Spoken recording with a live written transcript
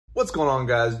What's going on,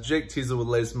 guys? Jake Teaser with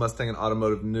latest Mustang and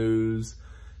Automotive News.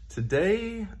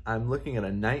 Today, I'm looking at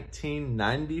a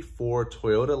 1994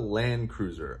 Toyota Land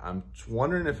Cruiser. I'm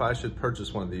wondering if I should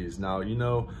purchase one of these. Now, you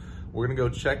know, we're gonna go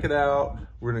check it out.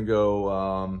 We're gonna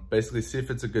go basically see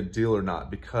if it's a good deal or not,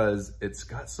 because it's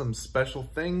got some special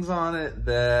things on it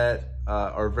that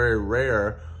are very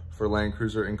rare for Land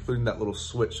Cruiser, including that little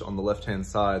switch on the left-hand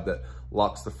side that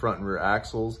locks the front and rear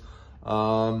axles.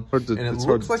 And it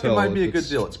looks like it might be a good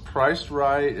deal. It's priced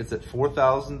right. It's at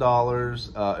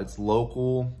 $4,000. It's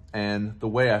local. And the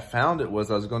way I found it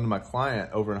was I was going to my client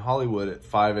over in Hollywood at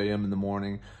 5 a.m. in the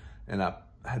morning. And I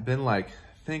had been like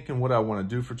thinking what I want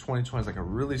to do for 2020. I was like, I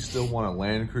really still want a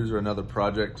Land Cruiser, another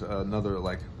project,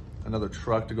 another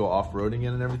truck to go off-roading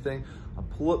in and everything. I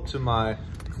pull up to my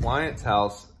client's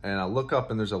house and I look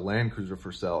up and there's a Land Cruiser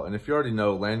for sale. And if you already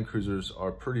know, Land Cruisers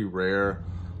are pretty rare.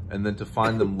 And then to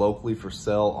find them locally for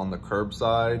sale on the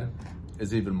curbside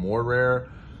is even more rare.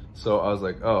 So I was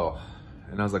like, oh.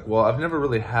 And I was like, well, I've never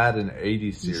really had an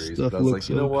 80 series. But I was like,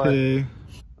 you know what?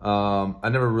 I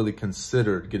never really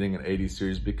considered getting an 80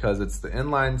 series because it's the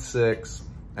inline 6.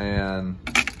 And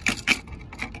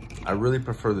I really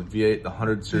prefer the V8. The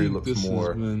 100 series looks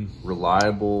more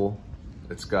reliable.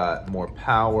 It's got more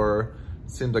power.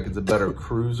 Seems like it's a better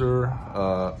cruiser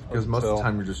because most of the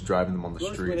time you're just driving them on the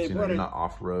streets. You know, you're not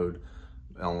off-road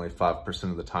only 5%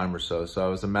 of the time or so. So I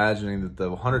was imagining that the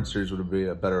 100 series would be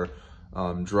a better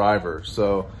driver.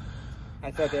 So,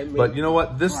 but you know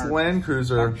what? This Land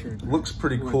Cruiser looks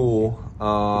pretty cool.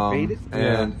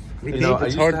 And you know, I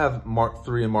used to have Mark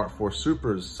III and Mark IV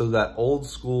Supers. So that old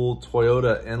school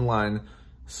Toyota inline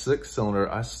 6-cylinder,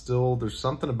 there's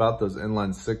something about those inline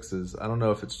 6s. I don't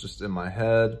know if it's just in my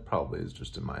head, probably is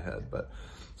just in my head. But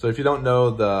so if you don't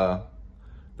know, the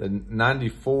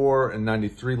 94 and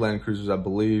 93 Land Cruisers, I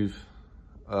believe,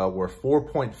 were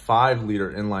 4.5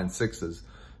 liter inline 6s.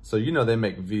 So you know they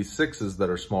make V6s that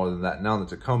are smaller than that. Now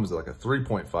the Tacomas are like a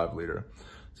 3.5 liter.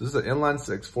 So this is an inline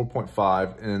 6,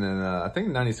 4.5, and then I think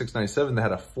 96, 97 they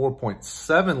had a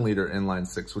 4.7 liter inline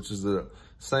 6, which is the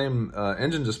same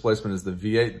engine displacement as the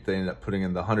V8 that they ended up putting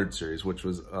in the 100 series, which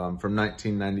was from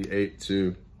 1998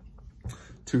 to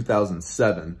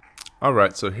 2007. All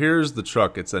right, so here's the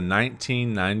truck. It's a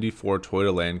 1994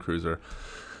 Toyota Land Cruiser.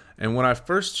 And when I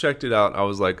first checked it out, I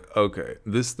was like, okay,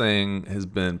 this thing has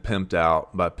been pimped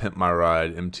out by Pimp My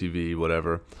Ride, MTV,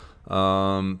 whatever.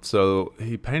 So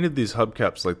he painted these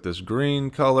hubcaps like this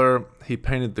green color. He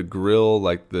painted the grille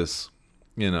like this,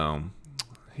 you know,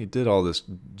 he did all this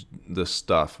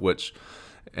stuff,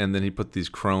 and then he put these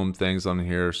chrome things on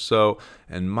here. So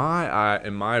in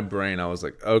my brain, I was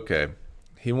like, okay,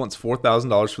 he wants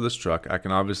 $4,000 for this truck. I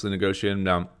can obviously negotiate him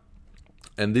down.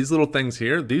 And these little things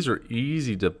here, these are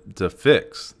easy to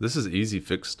fix. This is easy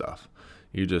fix stuff.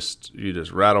 You just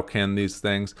rattle can these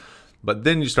things. But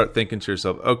then you start thinking to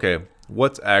yourself, okay,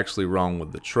 what's actually wrong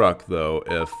with the truck though?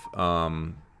 If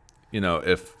you know,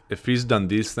 if he's done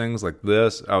these things like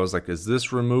this, I was like, is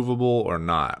this removable or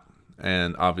not?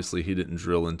 And obviously he didn't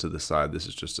drill into the side. This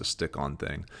is just a stick-on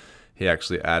thing. He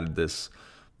actually added this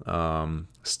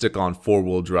stick-on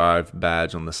 4-wheel drive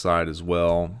badge on the side as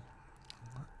well.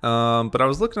 But I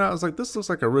was looking at it, I was like, this looks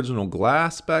like original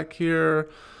glass back here.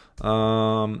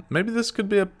 Maybe this could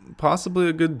be possibly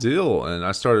a good deal. And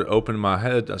I started opening my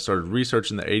head. I started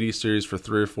researching the 80 series for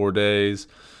 3 or 4 days.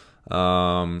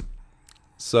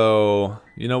 So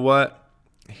you know what?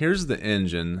 Here's the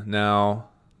engine. Now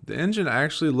the engine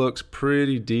actually looks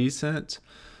pretty decent.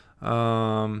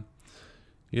 You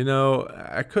know,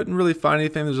 I couldn't really find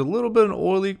anything. There's a little bit of an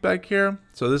oil leak back here.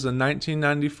 So this is a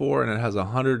 1994 and it has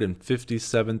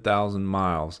 157,000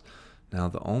 miles. Now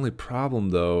the only problem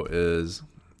though is,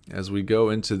 as we go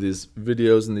into these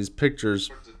videos and these pictures,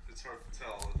 it's hard to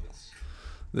tell.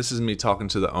 This is me talking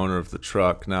to the owner of the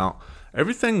truck. Now,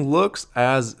 everything looks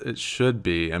as it should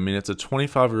be. I mean, it's a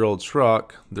 25-year-old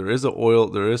truck. There is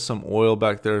some oil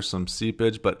back there, some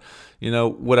seepage. But you know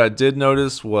what I did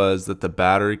notice was that the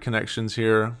battery connections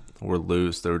here were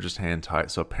loose. They were just hand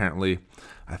tight. So apparently,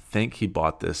 I think he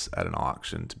bought this at an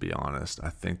auction, to be honest. I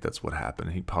think that's what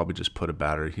happened. He probably just put a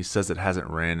battery. He says it hasn't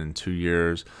ran in 2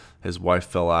 years. His wife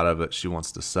fell out of it. She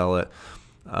wants to sell it.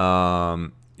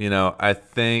 You know, I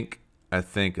think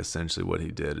essentially what he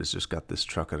did is just got this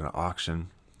truck at an auction.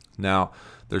 Now,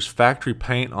 there's factory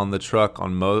paint on the truck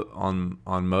on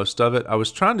most of it. I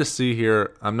was trying to see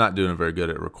here. I'm not doing very good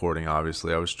at recording,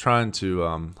 obviously. I was trying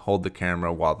to hold the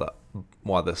camera while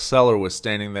the seller was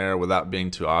standing there without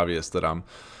being too obvious that I'm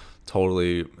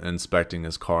totally inspecting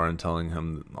his car and telling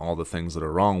him all the things that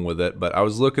are wrong with it. But I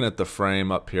was looking at the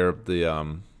frame up here,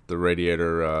 the the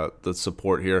radiator, the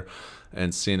support here,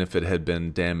 and seeing if it had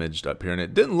been damaged up here. And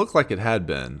it didn't look like it had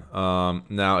been.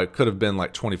 Now, it could have been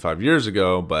like 25 years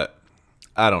ago, but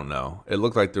I don't know. It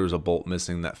looked like there was a bolt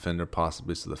missing in that fender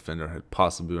possibly, so the fender had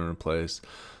possibly been replaced.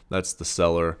 That's the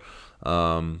seller.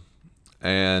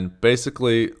 And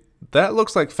basically, that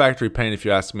looks like factory paint if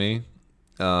you ask me.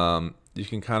 You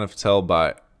can kind of tell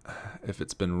by if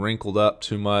it's been wrinkled up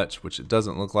too much, which it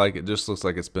doesn't look like. It just looks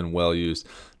like it's been well used.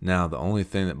 Now, the only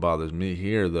thing that bothers me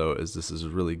here, though, is this is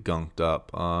really gunked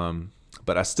up.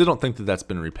 But I still don't think that that's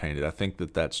been repainted. I think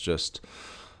that that's just...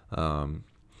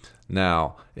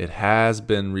 now, it has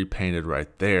been repainted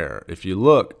right there. If you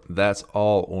look, that's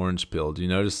all orange peel. Do you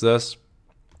notice this?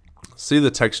 See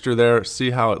the texture there?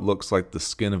 See how it looks like the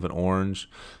skin of an orange?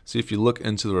 See, if you look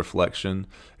into the reflection,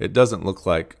 it doesn't look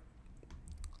like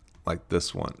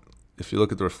this one. If you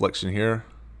look at the reflection here,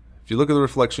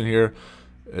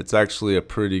 it's actually a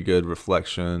pretty good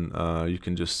reflection. You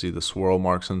can just see the swirl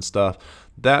marks and stuff.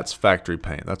 That's factory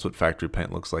paint. That's what factory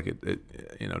paint looks like.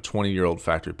 You know, 20-year-old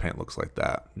factory paint looks like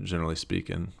that, generally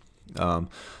speaking.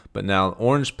 But now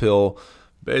orange peel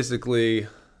basically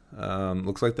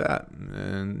looks like that,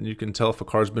 and you can tell if a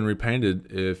car's been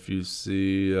repainted if you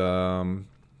see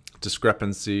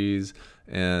discrepancies.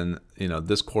 And you know,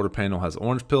 this quarter panel has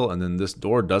orange peel, and then this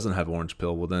door doesn't have orange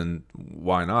peel. Well, then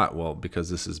why not? Well, because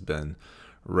this has been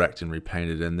wrecked and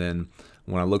repainted. And then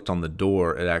when I looked on the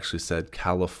door, it actually said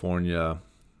California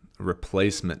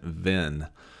replacement VIN.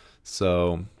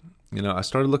 So, you know, I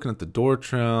started looking at the door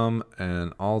trim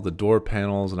and all the door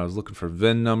panels, and I was looking for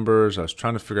VIN numbers. I was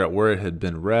trying to figure out where it had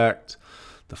been wrecked.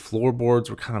 The floorboards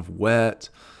were kind of wet.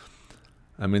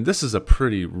 I mean, this is a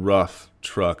pretty rough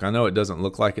truck. I know it doesn't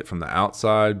look like it from the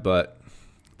outside, but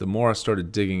the more I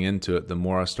started digging into it, the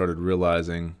more I started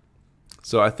realizing.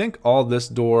 So I think all this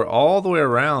door, all the way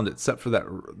around, except for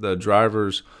the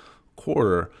driver's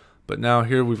quarter. But now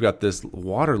here we've got this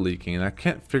water leaking, and I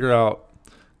can't figure out,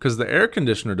 because the air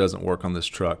conditioner doesn't work on this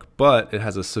truck, but it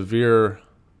has a severe,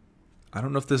 I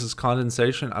don't know if this is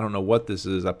condensation. I don't know what this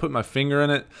is. I put my finger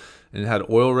in it, and it had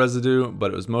oil residue,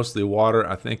 but it was mostly water.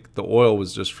 I think the oil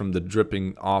was just from the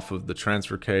dripping off of the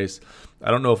transfer case.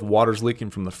 I don't know if water's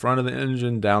leaking from the front of the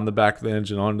engine, down the back of the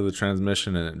engine, onto the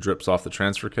transmission, and it drips off the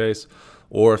transfer case,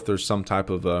 or if there's some type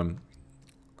of,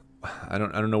 I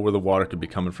don't know where the water could be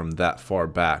coming from that far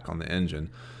back on the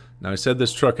engine. Now, he said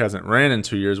this truck hasn't ran in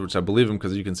 2 years, which I believe him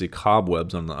because you can see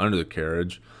cobwebs on the under the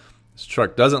carriage. This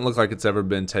truck doesn't look like it's ever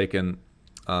been taken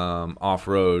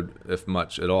off-road, if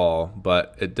much at all,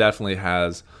 but it definitely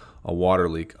has a water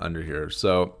leak under here.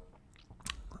 So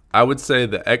I would say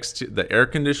the air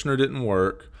conditioner didn't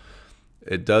work.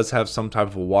 It does have some type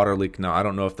of a water leak. Now, I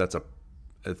don't know if that's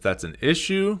an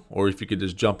issue, or if you could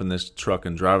just jump in this truck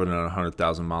and drive it at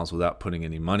 100,000 miles without putting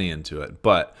any money into it.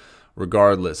 But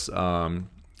regardless,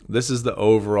 this is the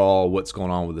overall what's going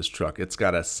on with this truck. It's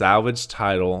got a salvage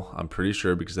title, I'm pretty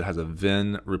sure, because it has a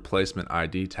VIN replacement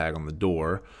ID tag on the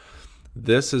door.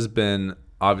 This has been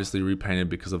obviously repainted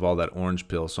because of all that orange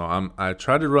peel. So I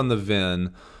tried to run the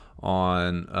VIN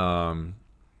on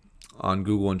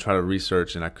Google and try to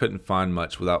research, and I couldn't find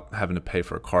much without having to pay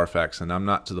for a Carfax. And I'm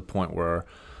not to the point where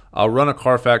I'll run a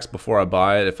Carfax before I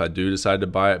buy it if I do decide to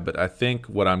buy it. But I think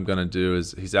what I'm going to do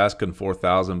is, he's asking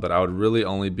 $4,000, but I would really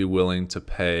only be willing to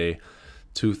pay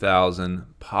 $2,000,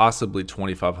 possibly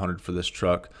 $2,500 for this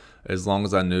truck, as long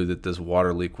as I knew that this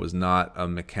water leak was not a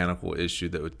mechanical issue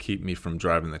that would keep me from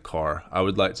driving the car. I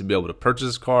would like to be able to purchase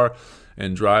this car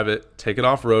and drive it, take it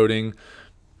off-roading,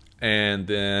 and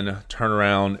then turn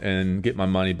around and get my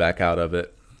money back out of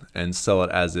it and sell it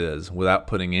as is without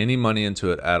putting any money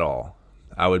into it at all.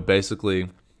 I would basically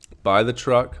buy the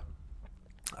truck,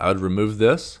 I would remove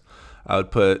this, I would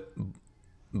put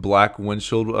black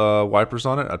windshield wipers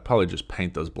on it. I'd probably just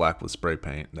paint those black with spray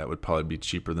paint. That would probably be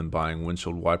cheaper than buying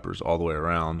windshield wipers all the way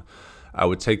around. I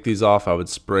would take these off, I would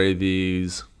spray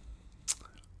these.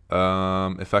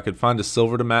 If I could find a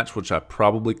silver to match, which I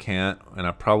probably can't, and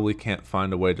I probably can't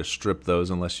find a way to strip those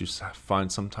unless you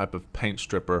find some type of paint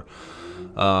stripper,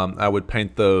 I would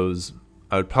paint those.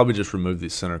 I would probably just remove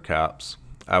these center caps.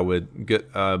 I would get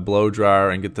a blow dryer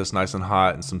and get this nice and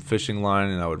hot and some fishing line,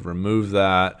 and I would remove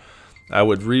that. I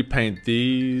would repaint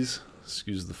these.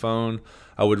 Excuse the phone.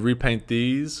 I would repaint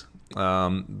these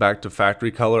back to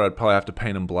factory color. I'd probably have to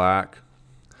paint them black.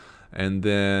 And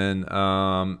then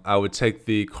I would take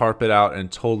the carpet out and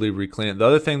totally reclean it. The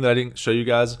other thing that I didn't show you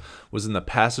guys was in the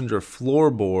passenger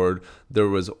floorboard, there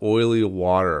was oily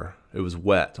water. It was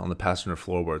wet on the passenger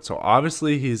floorboard. So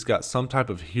obviously he's got some type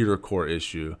of heater core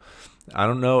issue. I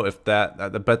don't know if I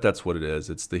bet that's what it is.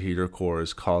 It's the heater core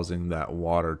is causing that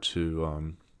water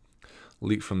to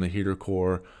leak from the heater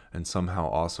core and somehow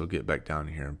also get back down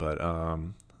here. But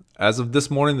as of this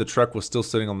morning, the truck was still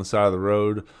sitting on the side of the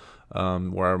road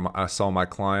where I saw my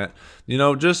client. You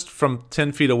know, just from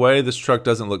 10 feet away, this truck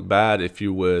doesn't look bad if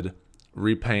you would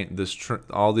repaint this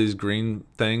all these green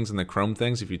things and the chrome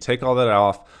things. If you take all that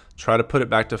off, try to put it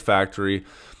back to factory,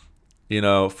 you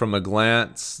know, from a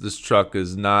glance, this truck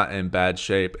is not in bad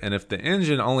shape. And if the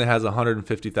engine only has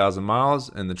 150,000 miles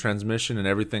and the transmission and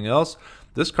everything else,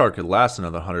 this car could last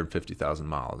another 150,000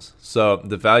 miles. So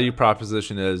the value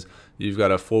proposition is you've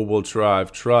got a four-wheel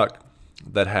drive truck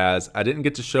that has, I didn't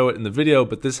get to show it in the video,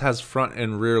 but this has front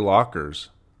and rear lockers,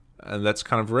 and that's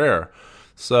kind of rare.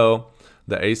 So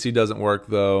the AC doesn't work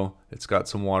though. It's got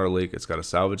some water leak. It's got a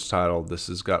salvage title. This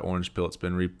has got orange peel. It's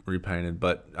been repainted,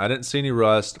 but I didn't see any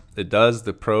rust. It does.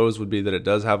 The pros would be that it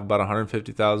does have about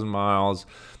 150,000 miles,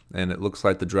 and it looks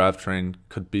like the drivetrain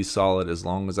could be solid as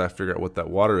long as I figure out what that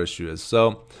water issue is.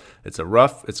 So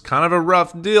it's kind of a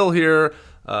rough deal here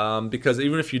because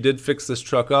even if you did fix this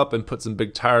truck up and put some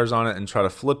big tires on it and try to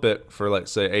flip it for, like,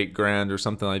 say, $8,000 or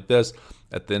something like this,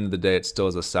 at the end of the day, it still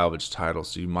is a salvage title,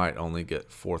 so you might only get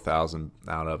 $4,000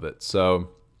 out of it.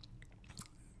 So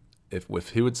if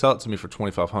he would sell it to me for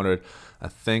 $2,500, I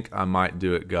think I might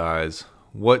do it, guys.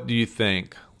 What do you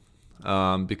think?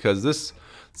 Because this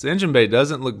engine bay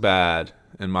doesn't look bad,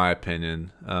 in my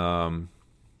opinion.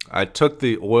 I took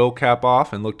the oil cap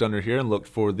off and looked under here and looked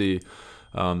for the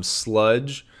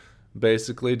sludge,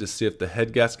 basically, to see if the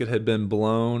head gasket had been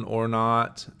blown or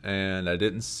not, and I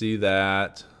didn't see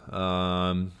that.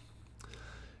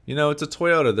 You know, it's a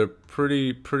Toyota. They're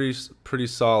pretty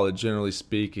solid, generally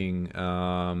speaking.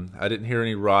 I didn't hear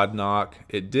any rod knock.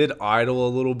 It did idle a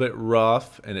little bit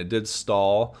rough, and it did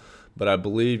stall, but I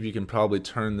believe you can probably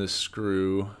turn this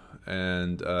screw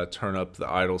and turn up the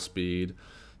idle speed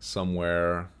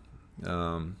somewhere.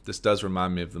 This does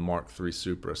remind me of the Mark III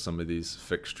Supra. Some of these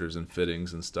fixtures and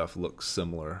fittings and stuff look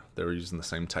similar. They were using the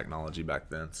same technology back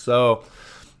then. So,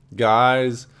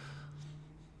 guys,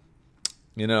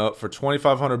 you know, for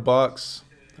 $2,500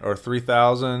 or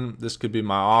 $3,000, this could be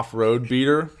my off-road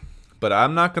beater. But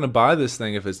I'm not going to buy this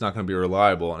thing if it's not going to be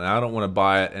reliable, and I don't want to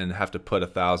buy it and have to put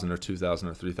 $1,000 or $2,000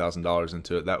 or $3,000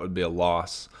 into it. That would be a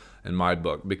loss in my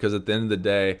book, because at the end of the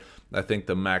day, I think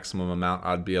the maximum amount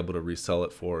I'd be able to resell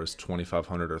it for is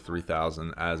 $2,500 or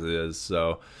 $3,000 as it is.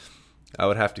 So I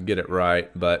would have to get it right.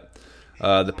 But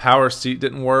the power seat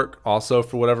didn't work also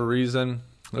for whatever reason.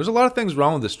 There's a lot of things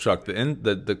wrong with this truck.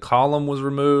 The column was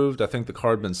removed. I think the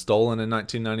car had been stolen in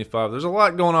 1995. There's a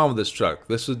lot going on with this truck.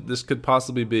 This could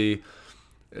possibly be,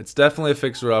 it's definitely a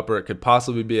fixer-upper. It could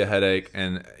possibly be a headache.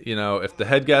 And, you know, if the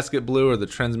head gasket blew or the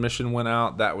transmission went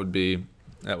out, that would be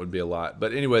a lot.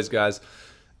 But anyways, guys,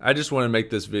 I just want to make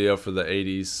this video for the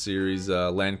 80s series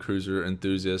Land Cruiser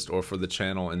enthusiast, or for the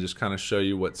channel, and just kind of show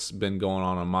you what's been going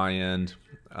on my end.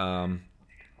 I'm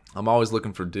always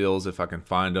looking for deals if I can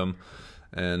find them.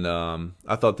 And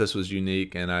I thought this was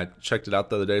unique, and I checked it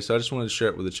out the other day, so I just wanted to share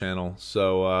it with the channel.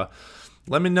 So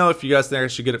let me know if you guys think I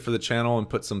should get it for the channel and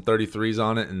put some 33s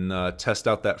on it and test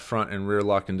out that front and rear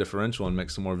lock and differential and make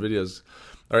some more videos.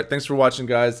 All right, thanks for watching,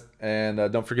 guys, and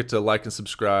don't forget to like and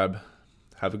subscribe.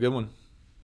 Have a good one.